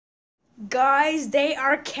guys, they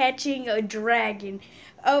are catching a dragon.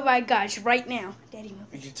 Oh my gosh, right now. Daddy,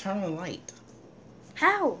 move. You turn on the light.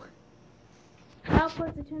 How? How am I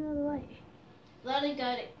supposed to turn on the light? Lottie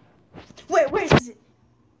got it. Wait, where is it?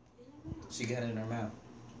 She got it in her mouth.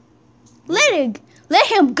 Let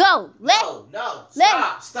him go. No,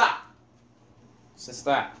 stop. So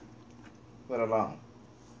stop. Let her alone.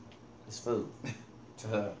 It's food to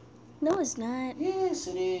her. No, it's not. Yes,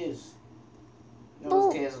 it is.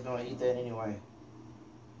 Those kids are gonna eat that anyway.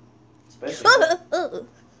 Especially.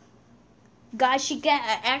 Guys, she got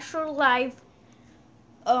an extra live,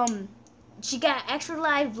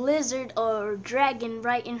 lizard or dragon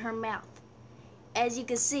right in her mouth. As you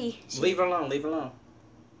can see. Leave her alone. Leave her alone.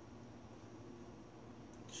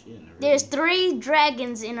 There's 3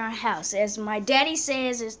 dragons in our house. As my daddy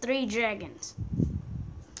says, there's 3 dragons.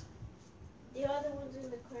 The other one's in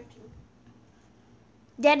the cartoon.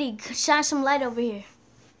 Daddy, shine some light over here.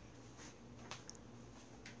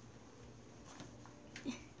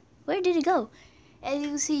 Where did it go? As you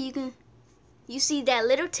can see, you see that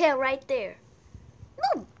little tail right there.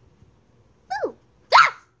 Move. Move.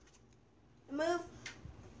 Ah! Move.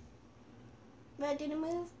 But did it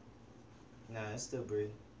move? Nah, it's still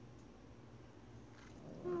breathing.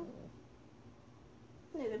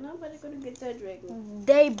 Nigga, nobody gonna get that dragon.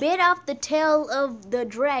 They bit off the tail of the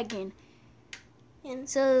dragon. And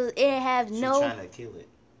so it have She's no... trying to kill it.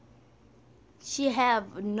 She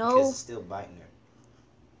have no... Because it's still biting her.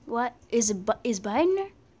 What? Is biting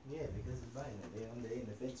her? Yeah, because it's biting her. They're in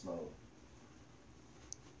defense mode.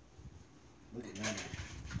 Look at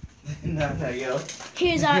Nana. Nana, yo.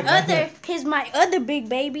 Here's my other big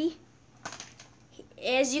baby.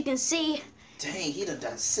 As you can see... Dang, he done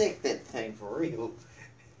dissect that thing for real.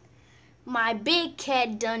 My big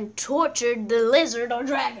cat done tortured the lizard or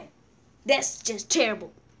dragon. That's just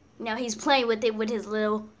terrible. Now he's playing with it with his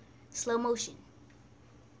little slow motion.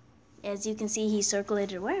 As you can see, he circled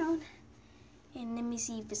it around. And let me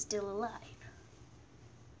see if it's still alive.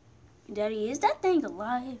 Daddy, is that thing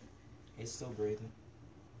alive? It's still breathing.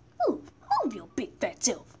 Move your big fat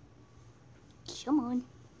self. Come on.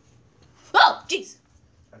 Oh, jeez.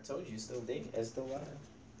 I told you, it's still dead. It's still alive.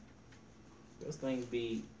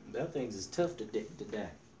 That things is tough to die.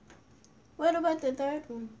 What about the third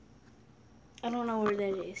one? I don't know where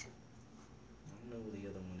that is. I don't know where the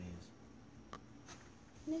other one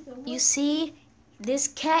is. Nigga, what? You see, this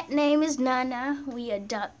cat name is Nana. We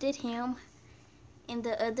adopted him. And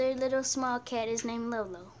the other little small cat is named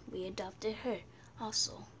Lolo. We adopted her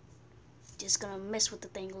also. Just gonna mess with the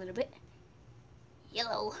thing a little bit.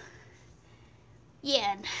 Yellow.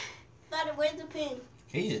 Yeah. Lottie, where's the pin?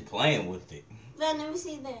 He's just playing with it. Let me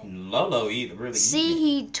see that. Lolo really. See,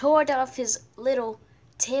 he tore off his little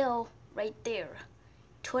tail right there.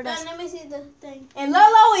 Let me see the thing. And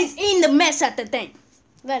Lolo is eating the mess out the thing.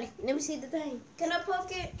 Lottie, let me see the thing. Can I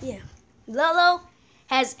poke it? Yeah. Lolo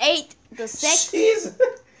has ate the second.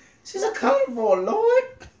 She's a carnivore, Lord.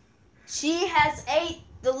 She has ate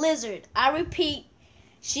the lizard. I repeat,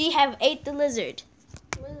 she have ate the lizard.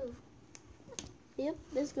 Move. Yep,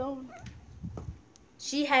 let's go.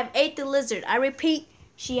 She have ate the lizard. I repeat,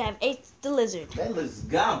 she have ate the lizard. That lizard's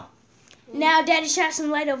gone. Now, Daddy, shine some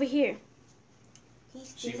light over here.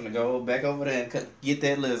 She's gonna go back over there and get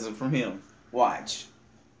that lizard from him. Watch.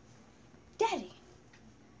 Daddy.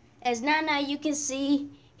 As now you can see,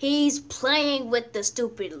 he's playing with the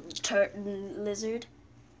stupid lizard.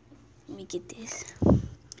 Let me get this.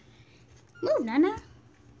 Move, Nana.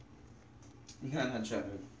 Nana trying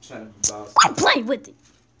to boss. I'm playing with it.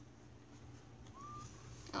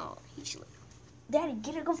 Oh, he should. Daddy,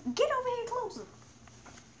 get over here closer.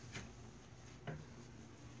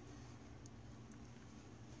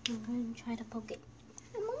 I'm gonna try to poke it.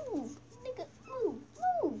 Move, nigga, move.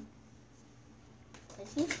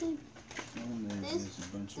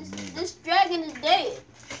 This dragon is dead.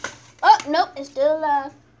 Oh, nope, it's still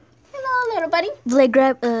alive. Hello, little buddy. Blake,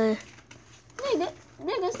 grab, Nigga,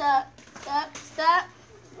 stop.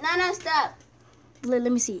 Nana, stop. Blake,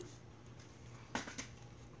 let me see it.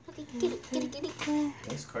 Okay, get it.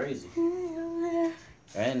 That's crazy. I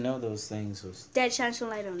didn't know those things was. Dad, shine some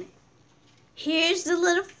light on it. Here's the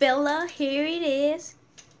little fella. Here it is.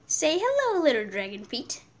 Say hello, little dragon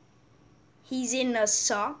Pete. He's in a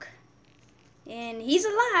sock. And he's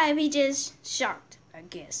alive. He just shocked, I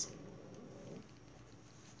guess.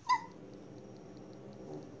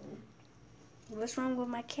 What's wrong with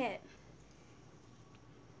my cat?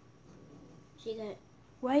 She got.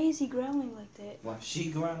 Why is he growling like that? Why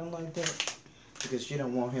she growling like that? Because she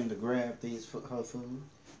don't want him to grab her food.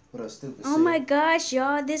 What a stupid. Oh my gosh,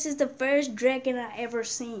 y'all! This is the first dragon I ever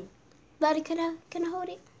seen. Buddy, can I hold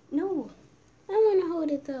it? No,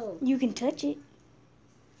 hold it though? You can touch it.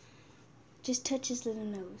 Just touch his little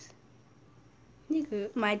nose.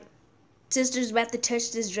 Nigga. My sister's about to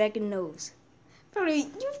touch this dragon nose. Probably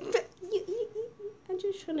I'm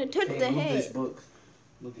just trying to touch the move this head. book.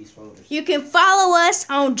 Move these folders. You can follow us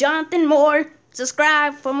on Jonathan Moore.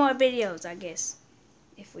 Subscribe for more videos, I guess.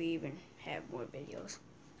 If we even have more videos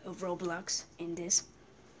of Roblox in this.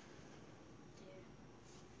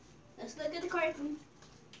 Let's look at the cartoon.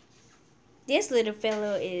 This little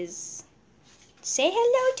fellow is... Say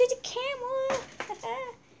hello to the camera.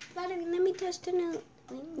 Let me touch the note.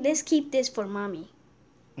 Let's keep this for mommy.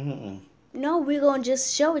 Mm-mm. No, we're gonna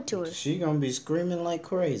just show it to her. She gonna be screaming like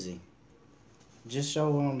crazy. Just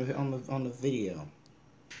show her on the video.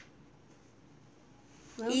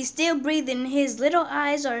 He's still breathing. His little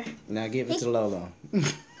eyes are... Now give it to Lolo.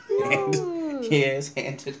 No. Yes,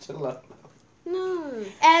 hand it to Lolo. No.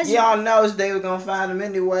 As Y'all know they were gonna find him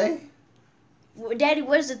anyway. Daddy,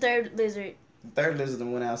 where's the third lizard? The third lizard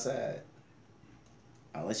went outside.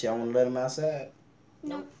 Unless y'all want to let him outside.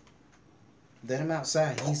 Nope. Let him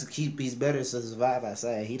outside. He's better to survive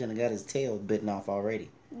outside. He done got his tail bitten off already.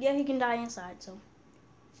 Yeah, he can die inside, so...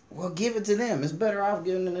 Well, give it to them. It's better off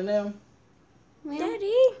giving it to them. Well,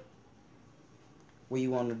 Daddy! What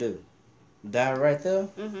you want to do? Die right there?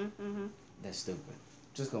 Mm-hmm. That's stupid.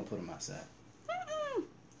 Just gonna put him outside. Mm-mm.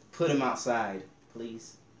 Put him outside,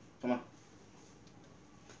 please. Come on.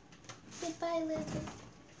 goodbye, lizard.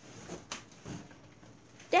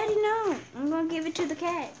 Daddy, no. I'm gonna give it to the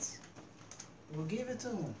cats. Well, give it to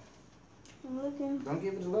him. I'm looking. Don't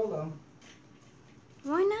give it to Lolo.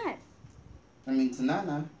 Why not? I mean, to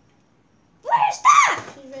Nana. Where's that?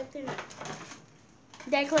 She's right there.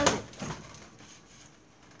 Dad, close it.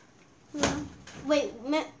 Yeah. Wait,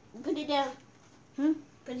 put it down. Hmm?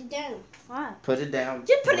 Put it down. Why? Put it down.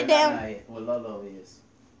 Just put it down. Where Lolo is.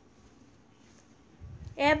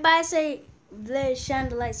 Everybody say, let it shine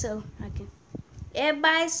the light so I can.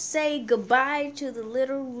 Everybody say goodbye to the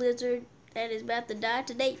little lizard that is about to die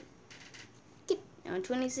today. On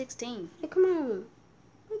 2016. Hey, come on.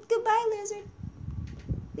 Goodbye, lizard.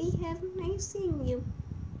 We have nice seeing you.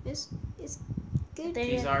 It's good.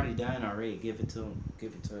 She's already dying already. Give it to him.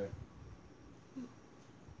 Give it to her.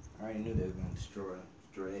 I already knew they were gonna destroy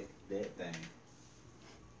that thing.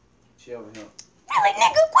 She over here. Really,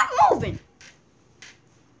 nigga, quit moving.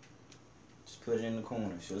 Just put it in the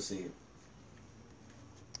corner. She'll see it.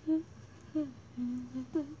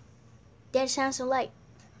 Dad, shine some light.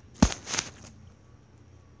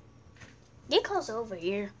 Get closer over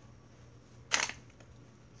here.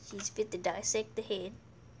 She's fit to dissect the head.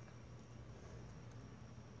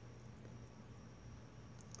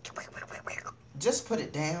 Just put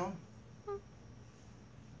it down.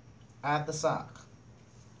 Add the sock.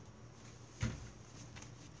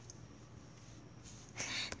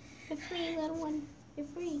 You're free, little one. You're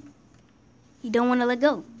free. You don't want to let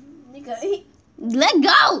go. Nigga, Let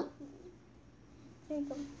go! there you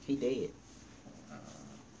go. He dead.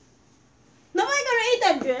 Nobody gonna eat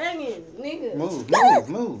that dragon, nigga.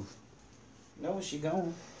 Move. Know where she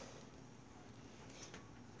going.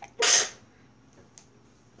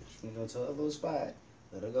 She gonna go to a little spot.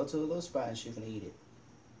 Let her go to a little spot and she can eat it.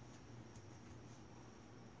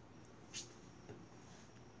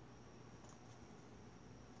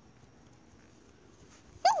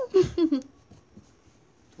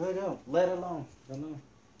 Let her go. Let her alone. Let her alone.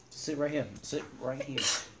 Just sit right here. Sit right here.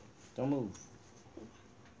 Don't move.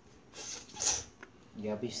 You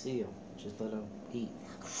gotta be still. Just let her eat.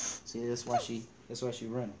 See, that's why she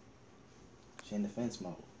running. She in defense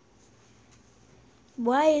mode.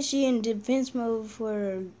 Why is she in defense mode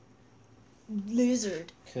for a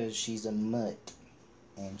lizard? Cause she's a mutt,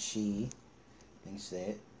 and she thinks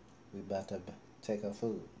that we about to take her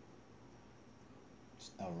food. It's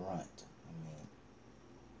a runt.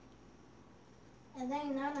 I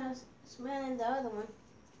think Nana's smelling the other one.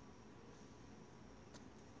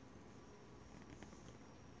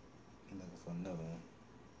 I'm looking for another one.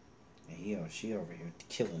 And he or she over here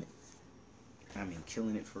killing it. I mean,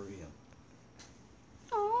 killing it for real.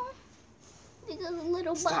 Oh, look at the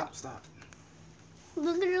little body. Stop.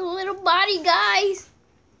 Look at her little body, guys.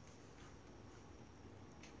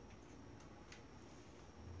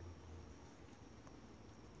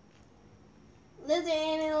 Lizard,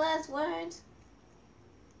 any last words?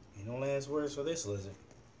 Ain't no last words for this lizard.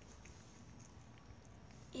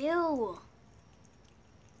 Ew.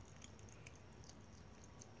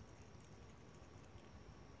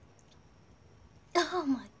 Oh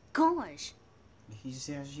my gosh. You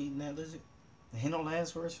see how she eating that lizard? Ain't no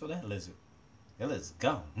last words for that lizard. That lizard's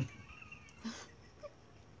gone.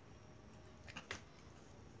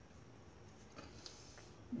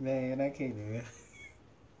 Man, I can't even.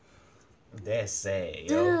 That's sad,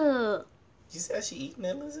 yo. Ugh. You said she eating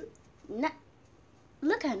that lizard? Nah,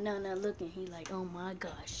 look at Nana looking. He like, oh my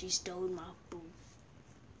gosh, she stole my food.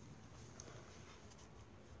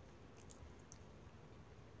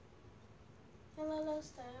 Hello,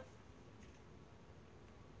 stop.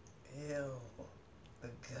 Ew. The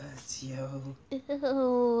guts, yo.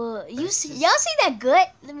 Ew. Y'all see that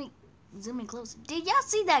gut? Let me zoom in closer. Did y'all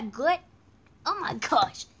see that gut? Oh my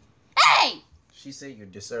gosh. Hey! She said you're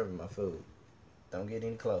disturbing my food. Don't get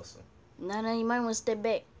any closer. Nana, you might want to step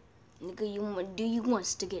back. Nigga, you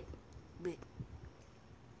wants to get bit.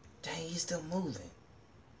 Dang, he's still moving.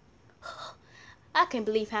 I can't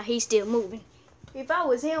believe how he's still moving. If I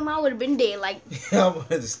was him, I would have been dead. Like, I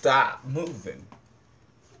would stop moving.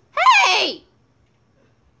 hey!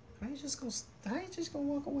 How you just gonna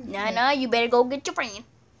walk away? Nah, you better go get your friend.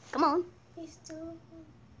 Come on. He's still.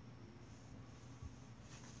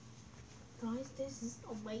 Guys, this is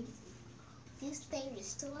amazing. This thing is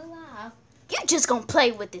still alive. You just gonna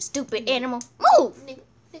play with this stupid animal. Move!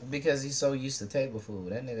 Because he's so used to table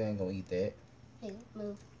food. That nigga ain't gonna eat that. Hey,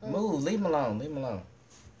 move. Move, leave him alone, leave him alone.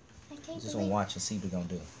 I can't Just gonna believe. watch and see what he gonna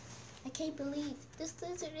do. I can't believe this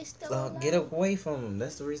lizard is still alive. Get away from him.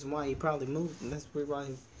 That's the reason why he probably moved. That's the reason why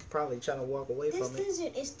he probably trying to walk away This from it.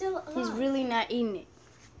 lizard is still alive. He's really not eating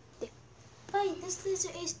it. Wait, this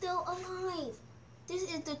lizard is still alive. This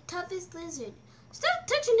is the toughest lizard. Stop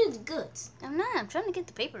touching his guts. I'm not. I'm trying to get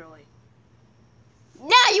the paper away.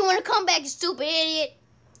 Now you want to come back, you stupid idiot.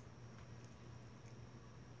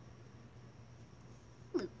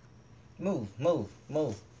 Move.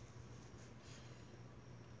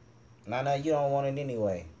 Nah, you don't want it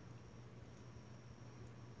anyway.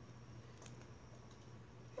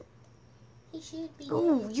 He should be.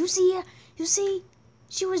 Oh, you see her? You see?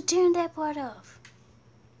 She was tearing that part off.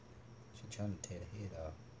 She trying to tear the head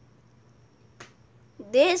off.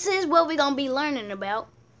 This is what we're going to be learning about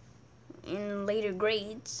in later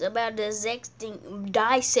grades about dissecting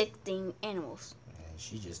animals. Man,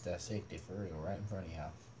 she just dissected for real right in front of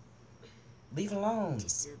y'all. Leave it alone.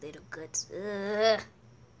 Just a little guts. Ugh.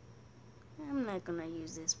 I'm not going to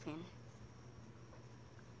use this pen.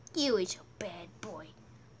 You is a bad boy.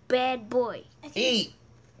 Bad boy. Eat.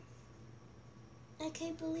 I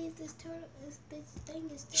can't believe this turtle. This thing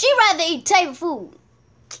is. She rather eat table food.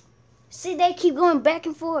 See, they keep going back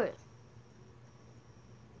and forth.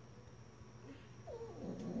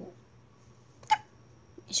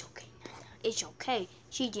 It's okay, Nana. It's okay.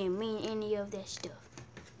 She didn't mean any of that stuff.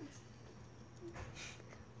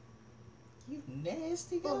 You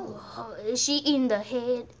nasty girl. Oh, is she eating the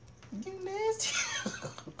head? You nasty.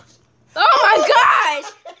 Oh my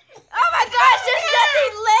gosh! Oh my gosh, there's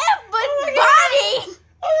nothing left but body!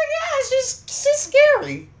 Oh my gosh, she's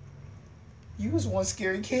scary. You was one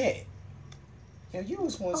scary cat. Yeah, you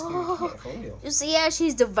was one scary cat, for real. You see how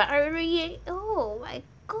she's devouring it? Oh my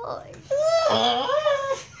gosh.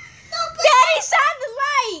 Daddy, shine the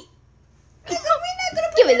light! We're not gonna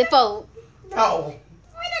put Give me the phone. No.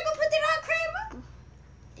 We're not gonna put it on Kramer.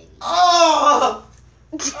 Oh!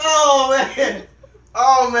 Oh, man.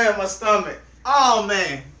 Oh, man, my stomach. Oh,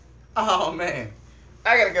 man. Oh, man.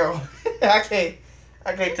 I gotta go. I can't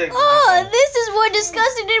take Oh, this is more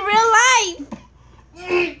disgusting in real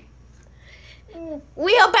life.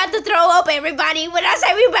 We about to throw up, everybody. When I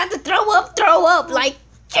say we about to throw up. Like,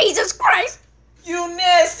 Jesus Christ. You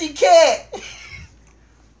nasty cat.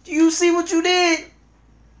 Do you see what you did?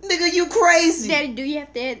 Nigga, you crazy. Daddy, do you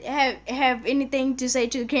have to have anything to say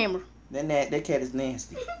to the camera? That cat is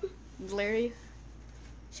nasty. Valeria?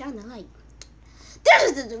 Shine the light.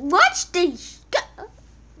 Watch this.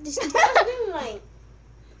 This is the light.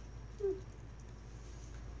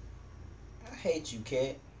 I hate you,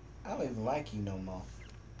 cat. I don't even like you no more.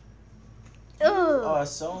 Ugh. Oh,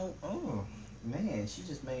 so... Oh, man, she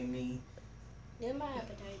just made me... You're my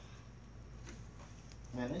appetite.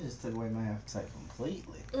 Man, that just took away my appetite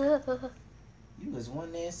completely. You was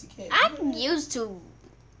one nasty cat. I'm used to.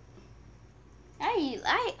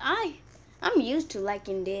 I'm used to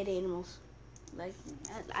liking dead animals. Like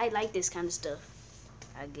I like this kind of stuff.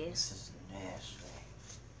 I guess. This is nasty.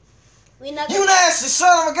 We not. You nasty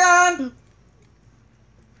son of a gun!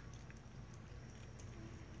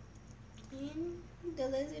 And the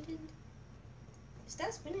lizard.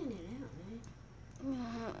 Stop spinning it out,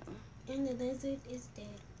 man. And the lizard is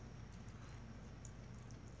dead.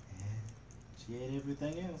 She ate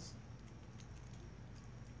everything else.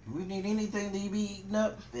 If we need anything to be eaten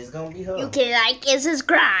up, it's gonna be her. You can like and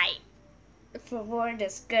subscribe for more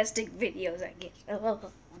disgusting videos, I guess. Oh,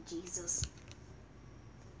 Jesus.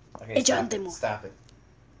 Okay, Stop it. Stop it.